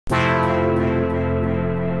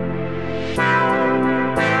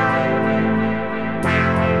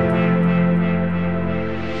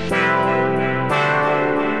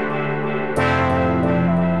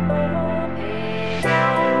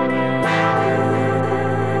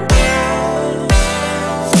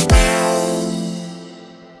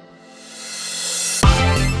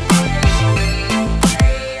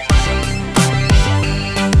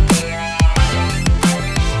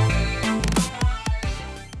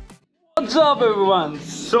What's up everyone?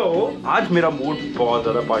 So आज मेरा mood बहुत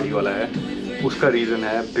ज़्यादा पार्टी वाला है. उसका रीज़न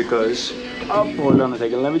है because hold on a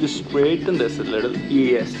second, let me just straighten this a little.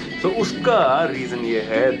 Yes. So उसका रीज़न ये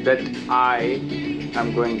है that I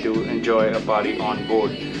am going to enjoy a party on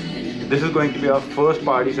board. This is going to be our first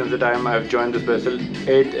party since the time I've joined this vessel.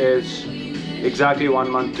 It is exactly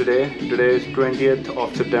 1 month today. Today is 20th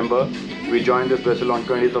of September. We joined this vessel on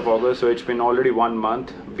 20th of August, so it's been already 1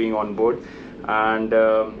 month being on board. And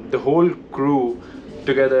the whole crew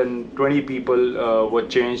together, 20 people were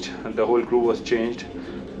changed. The whole crew was changed.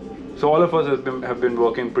 So all of us have been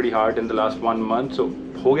working pretty hard in the last 1 month. So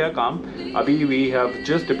हो गया काम. अभी we have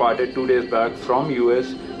just departed 2 days back from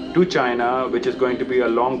US to China, which is going to be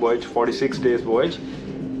a long voyage, 46 days voyage.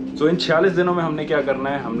 So इन 46 दिनों में हमने क्या करना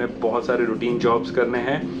है? हमने बहुत सारे रूटीन जॉब्स करने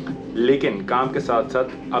हैं, लेकिन काम के साथ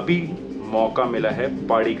साथ अभी मौका मिला है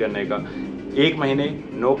पार्टी करने का. 1 महीने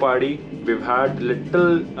no party. We've had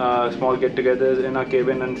little small get-togethers in our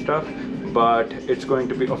cabin and stuff, but it's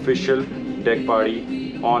going to be official deck party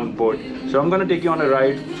on board. So I'm going to take you on a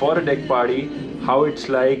ride for a deck party, how it's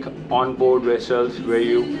like on board vessels where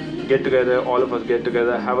you get together, all of us get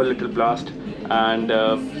together, have a little blast, and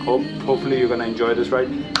hopefully you're going to enjoy this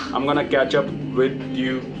ride. I'm going to catch up with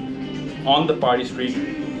you on the party street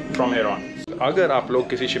from here on. अगर आप लोग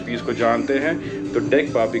किसी शिपीज़ को जानते हैं तो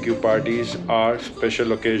deck barbecue parties are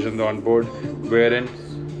special occasion on board where in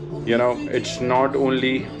you know it's not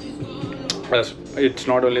only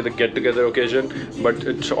the get together occasion, but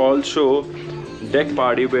it's also deck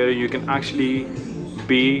party where you can actually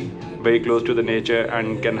be very close to the nature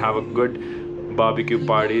and can have a good barbecue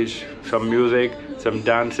parties, some music, some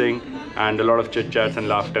dancing, and a lot of chit chats and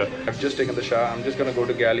laughter. I've just taken the shower. I'm just gonna go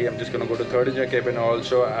to galley. I'm just gonna go to third engine cabin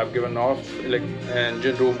also. I've given off, like,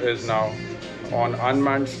 engine room is now on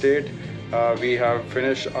unmanned state. We have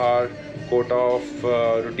finished our quota of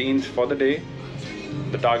routines for the day.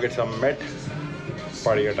 The targets are met.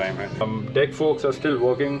 Party ka time hai. Deck folks are still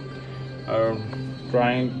working,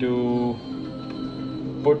 trying to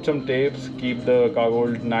put some tapes, keep the cargo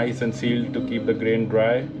hold nice and sealed to keep the grain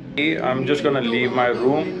dry. I'm just gonna leave my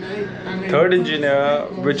room. Third engineer,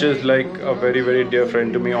 which is like a very dear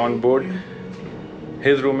friend to me on board,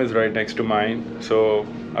 his room is right next to mine. So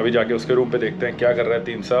अभी जाके उसके room पे देखते हैं क्या कर रहे हैं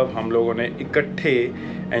तीन सब. हम लोगों ने इकट्ठे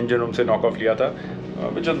engine room से knock off लिया था,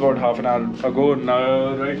 which is about half an hour ago. Now,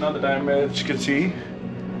 right now the time is, you can see,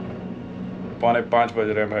 4:45 बज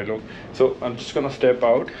रहे हैं भाई लोग. So I'm just gonna step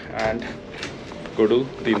out and go to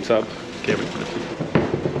तीन सब cabin.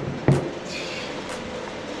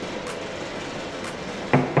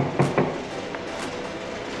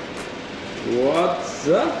 What's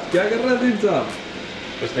up? क्या कर रहा है तीन साहब?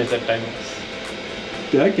 कुछ नहीं सर, टाइम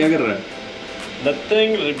क्या कर रहा है? Nothing,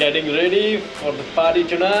 we're getting ready for the party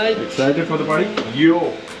tonight. Excited for the party? Yo!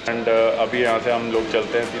 And अभी यहाँ से हम लोग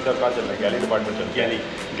चलते हैं. तीसरा कहाँ चल रहे हैं? गैली डिपार्टमेंट चलते हैं.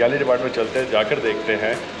 गैली डिपार्टमेंट चलते हैं, जाकर देखते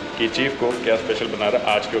हैं कि चीफ को क्या स्पेशल बना रहा है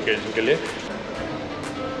आज के ओकेजन के लिए.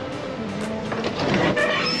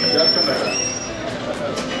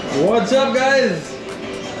 What's up guys?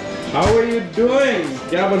 How are you doing?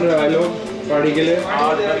 क्या बन रहा है भाई लोग पार्टी के लिए?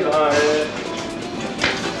 आज बन रहा है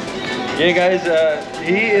ये guys,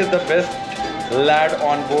 he is the best lad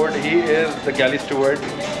on board. He is the galley steward.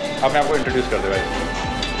 अपने आप को इंट्रोड्यूस कर दे भाई.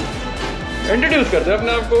 इंट्रोड्यूस कर दे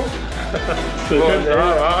अपने आप को.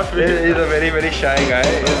 He is a very shy guy.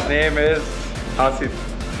 His name is Hasif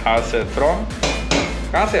from,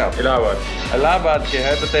 कहाँ से आप? इलाहाबाद के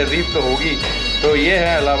हैं, तो तहजीब तो होगी. तो ये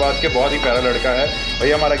है इलाहाबाद के बहुत ही प्यारा लड़का है.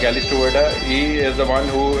 भैया हमारा गैली स्टूवर्ड है. He is the one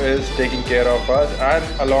who is taking care of us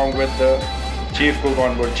and along with the chief cook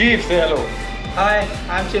on board. Chief से hello. Hi,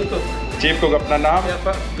 I am chief cook. Chief cook अपना नाम?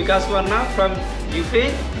 विकास वर्मा फ्रॉम यूपी.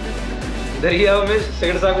 दरिया में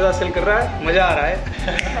सेक्रेटरी साहब के साथ cell कर रहा है, मज़ा आ रहा है.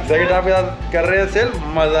 सेक्रेटरी साहब के साथ कर रहे हैं सेल,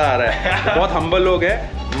 मज़ा आ रहा है. बहुत हम्बल लोग हैं,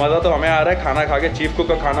 मज़ा तो हमें आ रहा है खाना खा के. चीफ कुक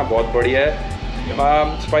का खाना बहुत बढ़िया है.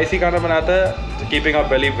 स्पाइसी खाना बनाता है, keeping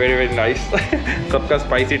up very very nice. सबका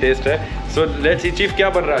स्पाइसी टेस्ट है. सो लेट्स सी चीफ क्या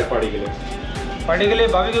बन रहा है पार्टी के लिए? पार्टी के लिए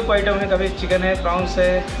बारबेक्यू को आइटम है. कभी चिकन है, प्रॉन्स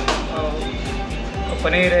है,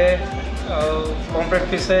 पनीर है, पॉम्फ्रेट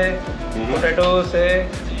फिश है, पोटैटोस है.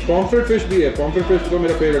 पॉम्फ्रेट फिश भी है. पॉम्फ्रेट फिश तो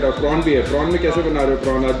मेरा फेवरेट है. प्रॉन भी है. प्रॉन में कैसे बना रहे हो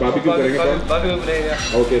प्रॉन? आज बारबेक्यू करेंगे. बारबेक्यू करेगा.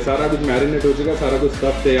 ओके, सारा कुछ मैरिनेट हो चुका, सारा कुछ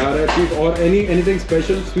स्टफ तैयार है. चीफ और एनीथिंग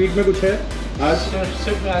स्पेशल स्वीट में कुछ है आज?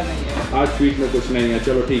 स्वीट में आज नहीं है. आज स्वीट में कुछ नहीं है.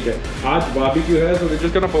 चलो ठीक है. आज बारबेक्यू है, so we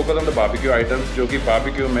just gonna focus on the barbecue items, जो कि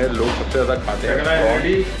बारबेक्यू में लोग सबसे ज़्यादा खाते हैं.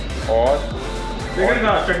 और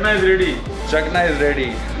चकना इज रेडी. चकना is ready.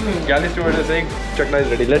 Galley steward is saying चकना इज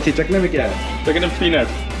रेडी. लेट्स सी चकने में क्या है. चकने में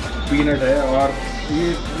पीनट है. और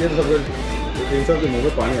ये सब इन सब के मुंह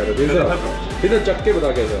में पानी आ रहा है. इधर चक्के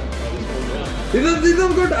बता कैसा. These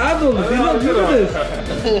have got abs also.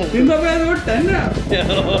 These have got 10 abs.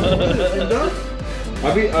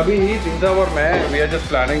 अभी चिंता और मैं we are just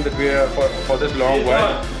planning that we are for this long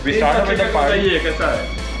while. We started with the party. ये कैसा है?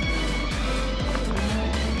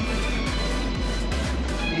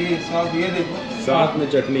 ये साथ ये देखो. साथ में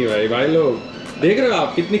चटनी भाई लोग देख रहे हो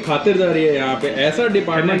आप कितनी खातिरदारी है यहाँ पे. ऐसा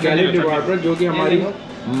डिपार्टमेंट गैली डिपार्टमेंट जो कि हमारी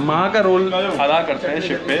माँ का रोल अदा करते हैं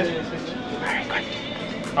शिप पे.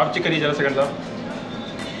 आप चिकन ही जरा सेकंड साहब.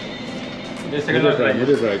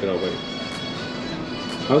 मुझे ट्राई कराओ भाई.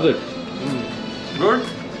 How is it? गुड.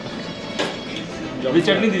 अभी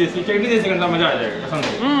चटनी दीजिए सेकंड साहब. मजा आ जाएगा कसम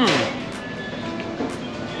से.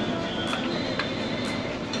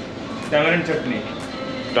 टैमरिंड चटनी.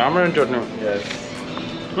 टैमरिंड चटनी. यस.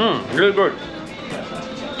 Very good.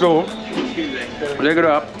 तो देख रहे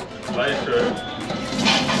हो आप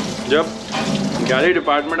जब गैली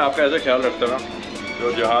डिपार्टमेंट आपका ऐसा ख्याल रखता है ना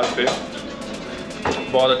तो जहाज़ पे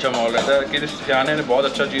बहुत अच्छा माहौल रहता है. कि इस जाने ने बहुत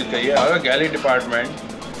अच्छा चीज़ कही है. अगर गैली डिपार्टमेंट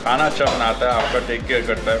खाना अच्छा बनाता है, आपका टेक केयर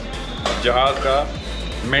करता है, जहाज़ का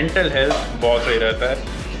मेंटल हेल्थ बहुत सही रहता है,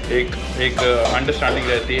 एक अंडरस्टैंडिंग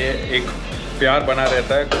रहती है, एक प्यार बना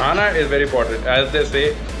रहता है. खाना is very important. As they से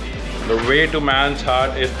the way to mains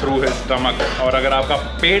heart is through his stomach. और अगर आपका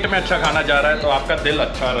पेट में अच्छा खाना जा रहा है तो आपका दिल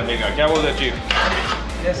अच्छा रहेगा. क्या बोलते हैं चीफ?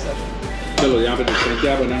 Yes sir. चलो यहाँ पे देखते हैं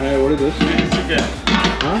क्या बना है. What is this? Chicken.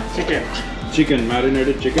 हाँ chicken.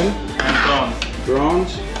 Marinated chicken. And prawns.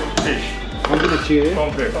 fish. कौन सी मच्छी है?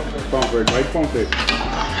 Pomfret. पॉम्फ्रेट. White pomfret.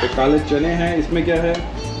 ये काले चने हैं. इसमें क्या है?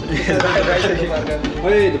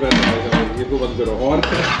 अरे ये को बंद करो. और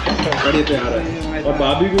बड़ी तैयार है. और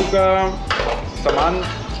बारबेक्यू का सामान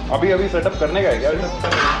अभी सेटअप करने का है क्या?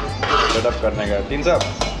 सेटअप करने का है. तीन साहब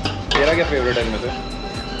तेरा क्या फेवरेट है इनमें से?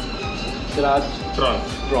 Prawns.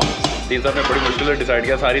 तीन साहब ने बड़ी मुश्किल से डिसाइड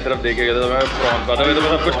किया. सारी तरफ देखे गया था. मैं प्रॉन्स खाता मैं तो मैं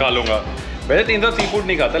सब कुछ खा लूँगा. वैसे तीन साहब सी फूड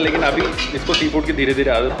नहीं खाता लेकिन अभी इसको सी फूड की धीरे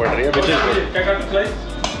धीरे आदत पड़ रही है. Which is good. क्या काट स्लाइस?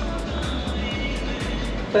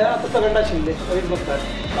 तो टमाटर छिल ले. अभी मत काट.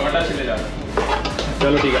 टमाटर छिले जा रहा है.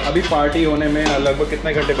 चलो ठीक है. अभी पार्टी होने में लगभग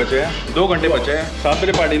कितने घंटे बचे हैं? 2 घंटे बचे हैं. 7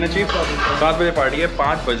 बजे पार्टी ना चीफ? 7 बजे पार्टी है.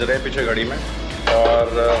 5 बज रहे हैं पीछे घड़ी में. और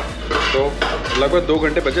तो लगभग 2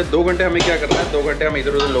 घंटे बचे. 2 घंटे हमें क्या करना है? 2 घंटे हम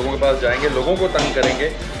इधर उधर लोगों के पास जाएंगे, लोगों को तंग करेंगे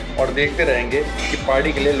और देखते रहेंगे कि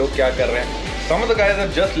पार्टी के लिए लोग क्या कर रहे हैं. Some of the guys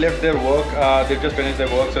have just left their work, they've just finished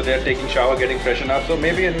their work, so they're taking shower, getting freshen up. So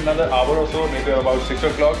maybe in another hour or so, maybe about 6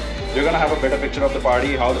 o'clock, we're gonna have a better picture of the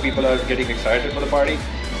party, how the people are getting excited for the party.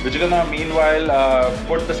 We're gonna meanwhile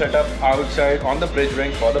put the setup outside on the bridge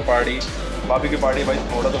wing for the party. बाबी की party भाई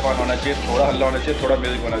थोड़ा तो fun होना चाहिए, थोड़ा हल्ला होना चाहिए, थोड़ा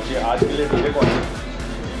म्यूजिक होना चाहिए. आज के लिए डीजे कौन है?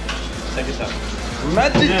 Thank you sir. मैं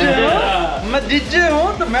डीजे हूँ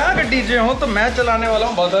तो मैं अगर डीजे हूँ तो मैं चलाने वाला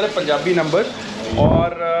हूँ बहुत सारे पंजाबी नंबर और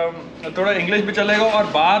थोड़ा इंग्लिश भी चलेगा. और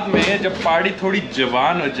बाद में जब पार्टी थोड़ी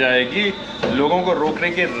जवान हो जाएगी लोगों को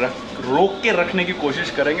रोक के रखने की कोशिश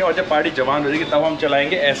करेंगे. और जब पार्टी जवान हो जाएगी तब हम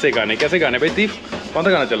चलाएंगे ऐसे गाने. कैसे गाने भाई? तीफ कौन सा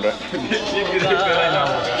गाना चल रहा है?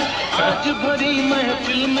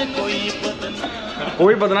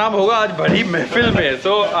 कोई बदनाम होगा आज भरी महफिल में.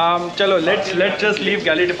 सो चलो let's just leave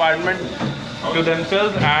galley department to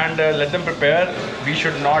themselves and let them prepare. We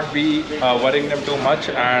should not be worrying them too much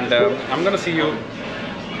and I'm gonna see you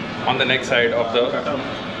on the next side of the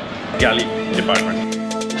galley department.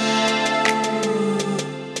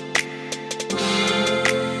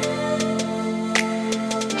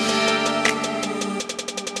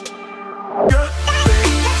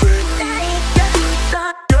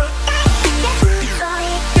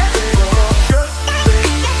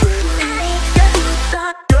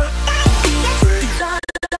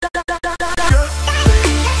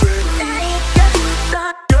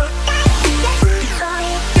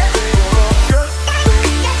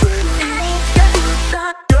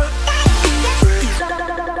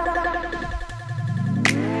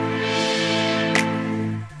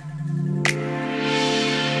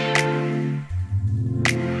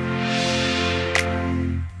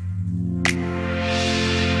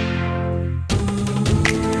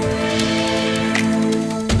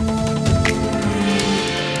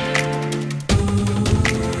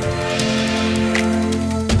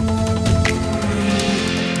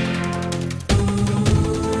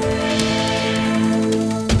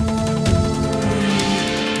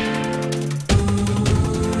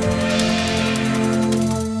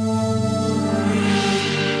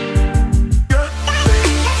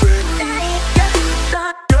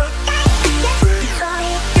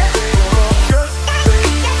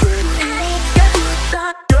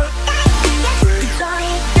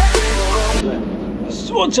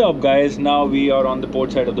 What's up guys, now we are on the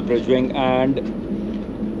port side of the bridge wing and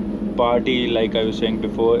party, like I was saying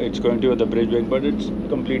before, it's going to be at the bridge wing, but it's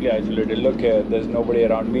completely isolated. Look here, there's nobody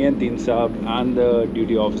around. Me and Teen Saab and the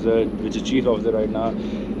duty officer, which is chief officer right now,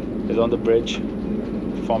 is on the bridge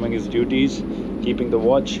performing his duties, keeping the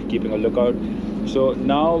watch, keeping a lookout. So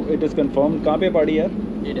now it is confirmed. कहाँ पे party है?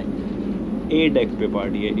 A deck पे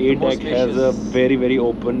party है. A deck has a very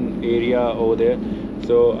open area over there.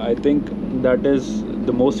 So I think that is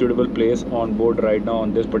the most suitable place on board right now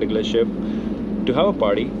on this particular ship to have a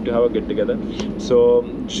party, to have a get together. So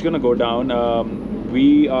just gonna go down. We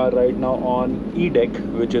are right now on E deck,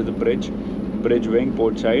 which is the bridge wing,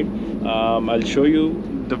 port side. I'll show you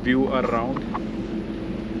the view around.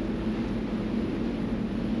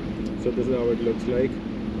 So this is how it looks like.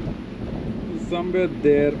 Somewhere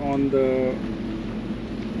there on the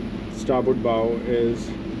starboard bow is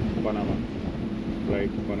Panama,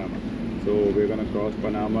 right? Panama. So we're gonna cross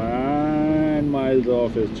Panama, and miles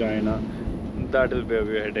off is China. That is where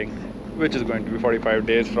we're heading, which is going to be 45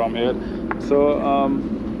 days from here. So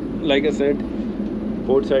like I said,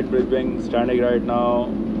 port side bridge wing, standing right now,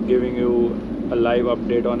 giving you a live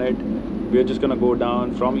update on it. We're just gonna go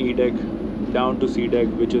down from E deck down to C deck,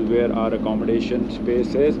 which is where our accommodation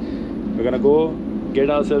space is. We're gonna go get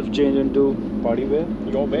ourselves changed into party wear,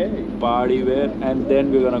 and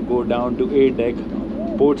then we're gonna go down to A deck.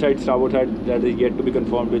 Port side, starboard side, that is yet to be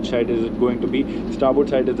confirmed which side is it going to be. Starboard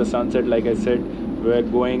side is the sunset, like I said. We're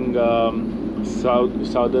going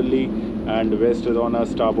southerly, and west is on our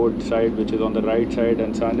starboard side, which is on the right side,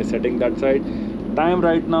 and sun is setting that side. Time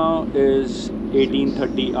right now is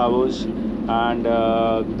 18:30 hours, and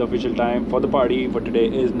the official time for the party for today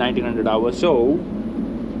is 1900 hours. So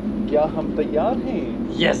क्या हम तैयार हैं?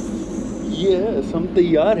 Yes, हम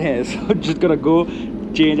तैयार हैं. So just gonna go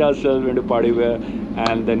change ourselves into party wear,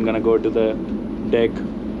 and then gonna go to the deck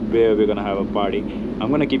where we're gonna have a party. I'm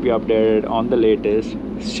gonna keep you updated on the latest.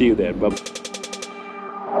 See you there. Bye.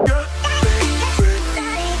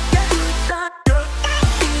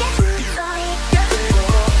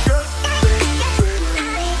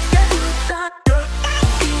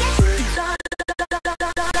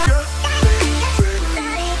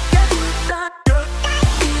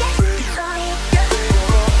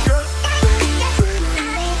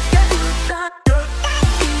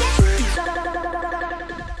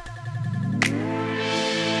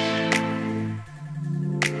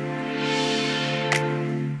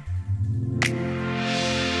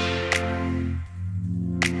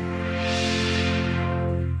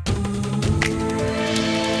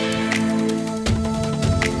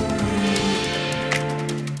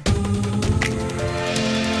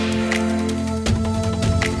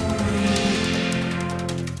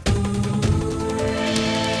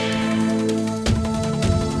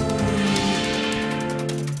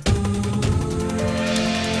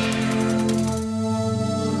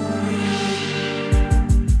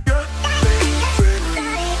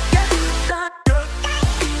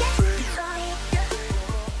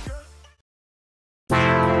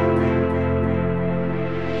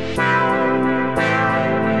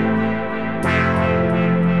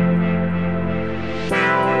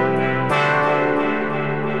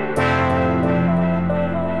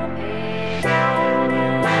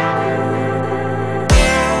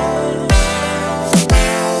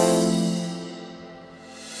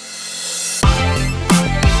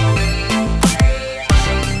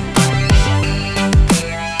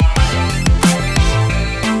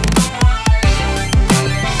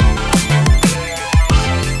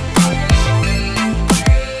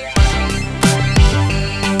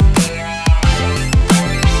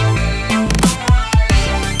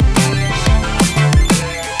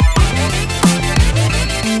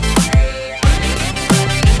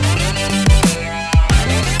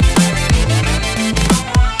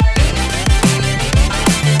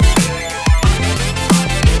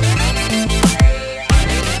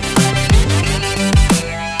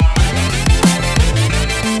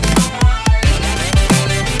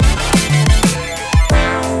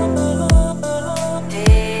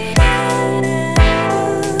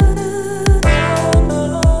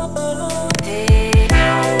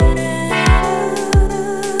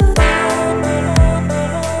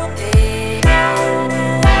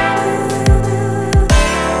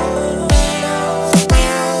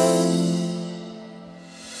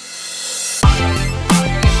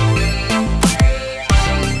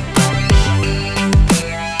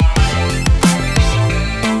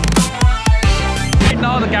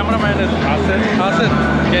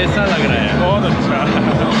 कैसा लग रहा है? बहुत अच्छा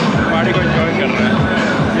party को enjoy कर रहा है।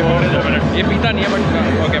 ये बहुत 2 मिनट ये पीता नहीं है बट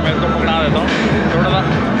ओके मैं इसको पकड़ा देता हूँ, थोड़ा सा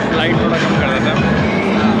लाइट थोड़ा कम कर देता हूँ।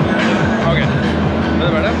 Okay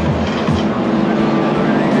madam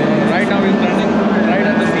right now he's standing right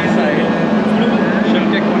at the seaside, ship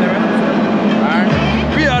ke kone mein, and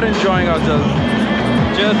we are enjoying ourselves.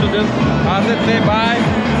 Cheers to this. Asif, say bye.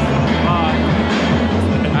 Bye.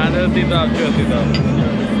 And Sita, cheers Sita.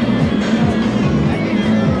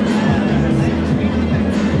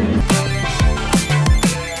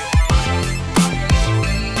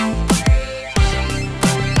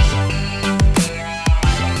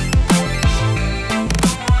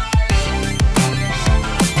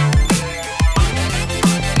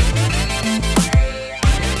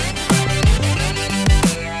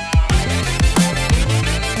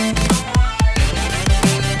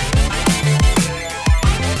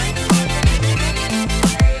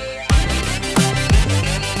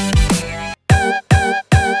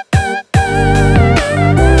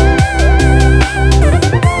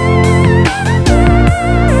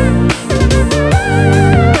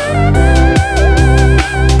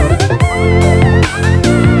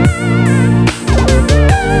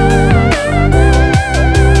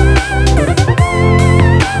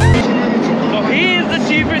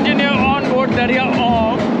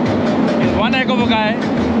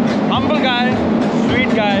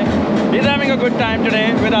 Good time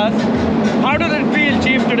today with us. How does it feel,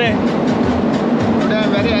 Chief, today? Today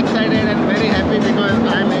I'm very excited and very happy because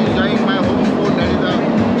I'm enjoying my home food, that is a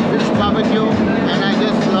fish barbecue, and I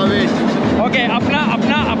just love it. Okay,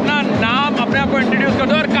 अपना नाम अपने आप को introduce कर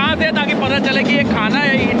दो और कहाँ से, ताकि पता चले कि ये खाना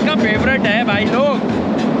इनका फेवरेट है भाई लोग.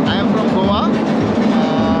 I am from Goa,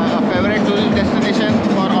 a favorite tourist destination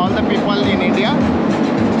for all the people in India.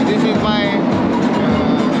 This is my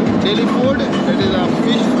daily food, that is a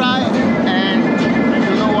fish fry, and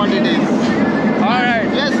you know what it is. Alright.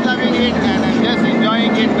 I'm just loving it and I'm just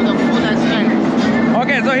enjoying it to the full extent.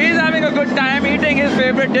 Okay, so he's having a good time eating his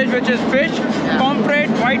favorite dish, which is fish, pomfret,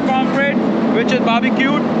 white pomfret, which is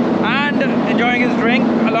barbecued, and enjoying his drink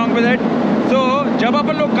along with it. So, जब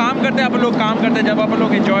अपन लोग काम करते हैं, अपन लोग काम करते हैं, जब अपन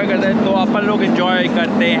लोग enjoy करते हैं, तो अपन लोग enjoy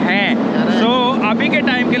करते हैं. So, अभी के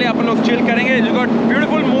time के लिए अपन लोग chill करेंगे. You got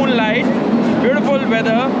beautiful moonlight, beautiful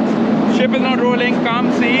weather, ship is not rolling,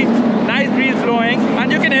 calm sea, nice breeze blowing,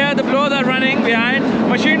 and you can hear the blowers are running behind.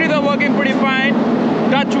 Machineries are working pretty fine.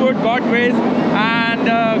 Touch wood, God grace, and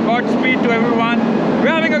Godspeed to everyone.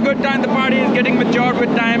 We're having a good time. The party is getting matured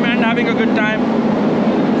with time and having a good time.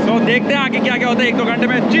 So देखते हैं आगे क्या क्या होता है 1-2 घंटे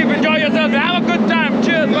में. Chief, enjoy yourself. Have a good time.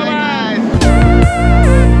 Cheers. Bye bye.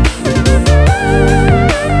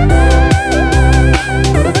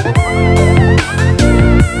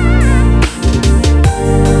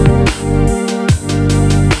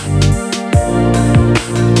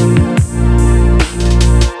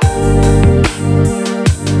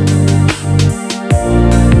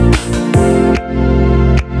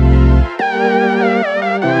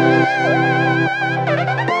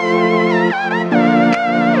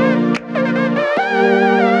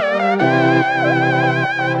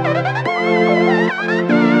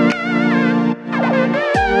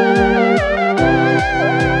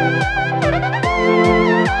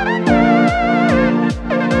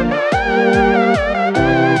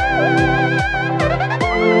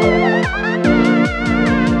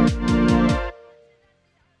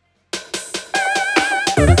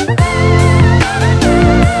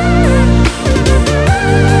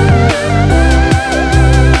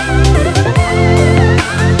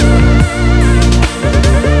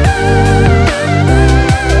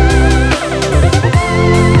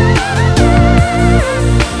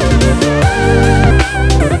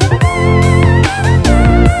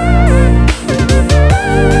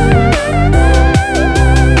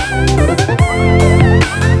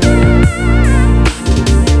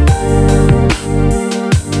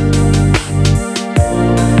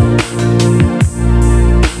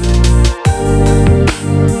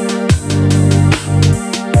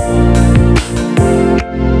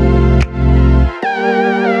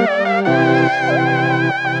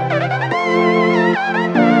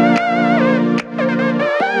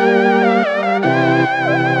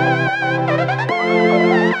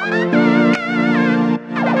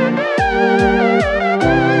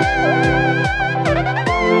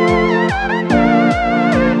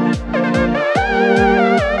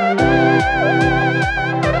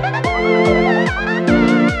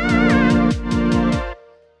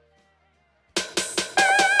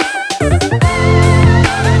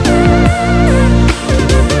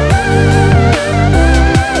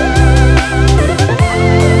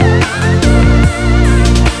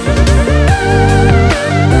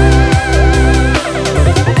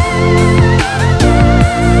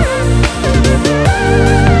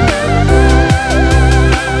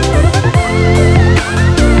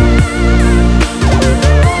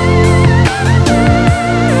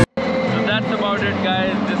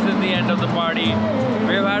 guys, this is the end of the party.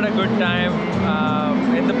 We've had a good time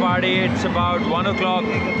in the party. It's about 1 o'clock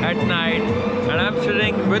at night and I'm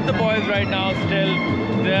sitting with the boys right now still.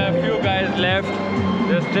 There are a few guys left.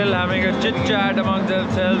 They're still having a chit chat among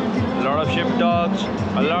themselves. A lot of ship talks,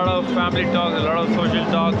 a lot of family talks, a lot of social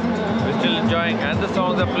talks. We're still enjoying and the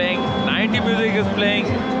songs are playing. 90 music is playing.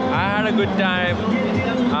 I had a good time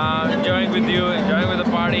enjoying with you, enjoying with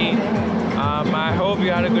the party. I hope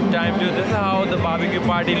you had a good time too. This is how the barbecue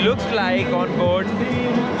party looks like on board.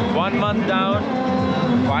 1 month down,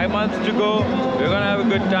 5 months to go. We're gonna have a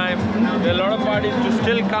good time. There are a lot of parties to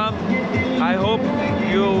still come. I hope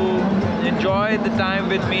you enjoy the time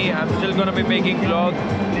with me. I'm still gonna be making vlogs.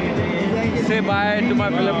 Say bye to my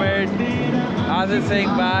filmmate. As is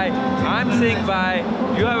saying bye, I'm saying bye.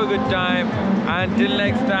 You have a good time. Until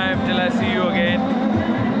next time, till I see you again.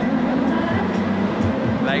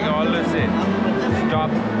 Like I always say,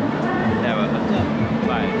 stop, never.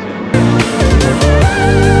 Bye.